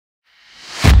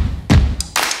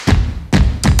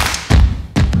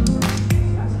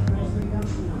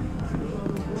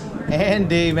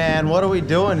Andy, man, what are we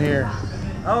doing here?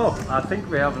 Oh, I think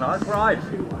we have a nice ride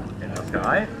in the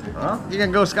sky. Huh? You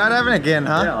gonna go skydiving again,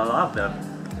 huh? Yeah, I love that.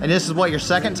 And this is what, your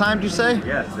second time, did you say?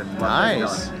 Yes, it's my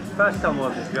Nice. first time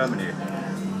was in Germany.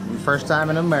 First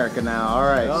time in America now. All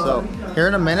right, so here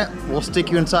in a minute, we'll stick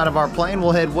you inside of our plane.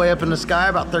 We'll head way up in the sky,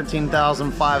 about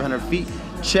 13,500 feet.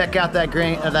 Check out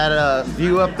that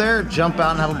view up there, jump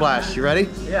out and have a blast. You ready?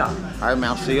 Yeah. All right,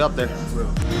 man, I'll see you up there.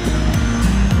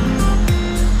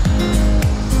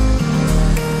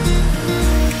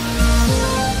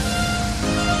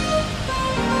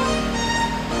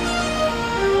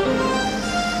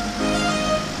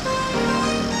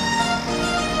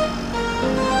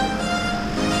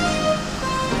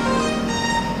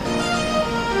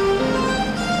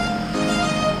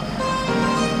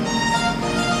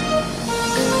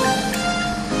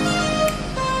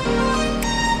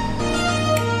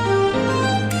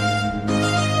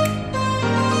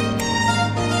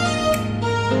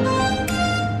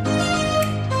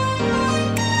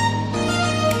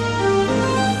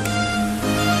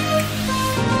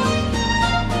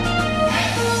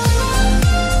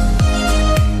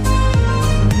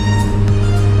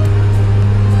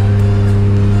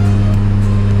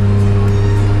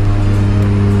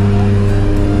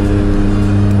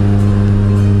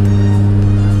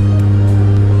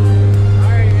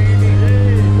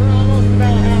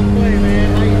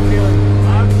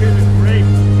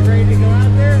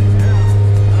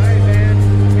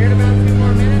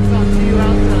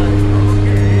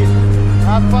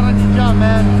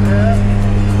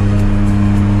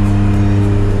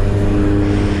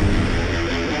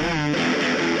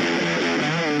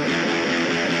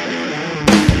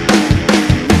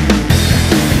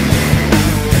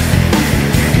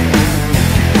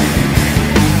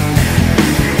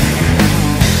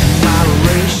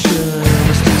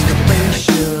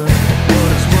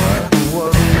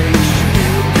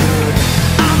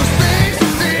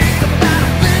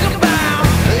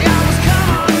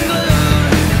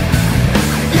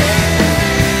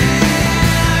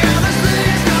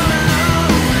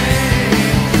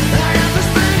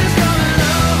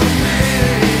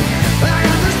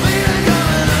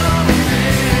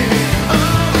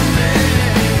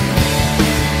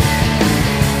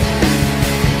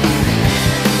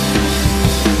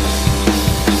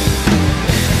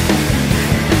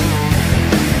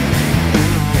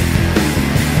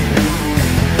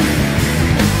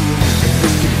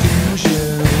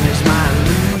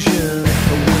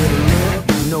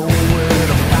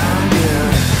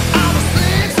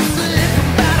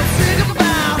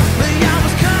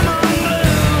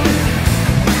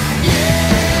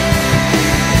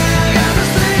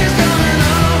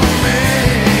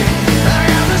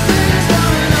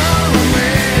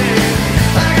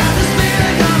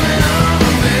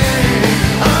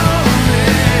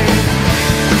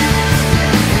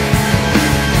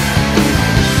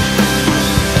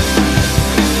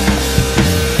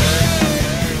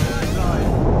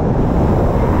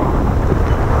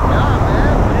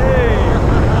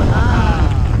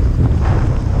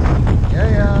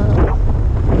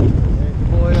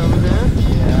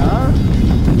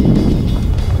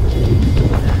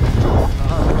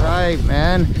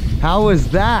 How was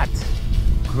that?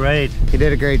 Great. You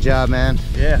did a great job, man.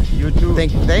 Yeah, you too.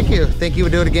 Thank you. Think you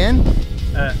would do it again?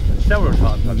 Several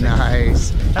times, I think. Nice.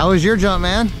 How was your jump,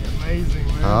 man? Amazing,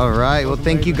 man. All right. Well,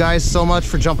 thank you guys so much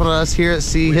for jumping on us here at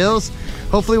Sea Hills.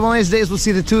 Hopefully one of these days we'll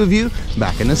see the two of you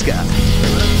back in the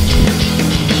sky.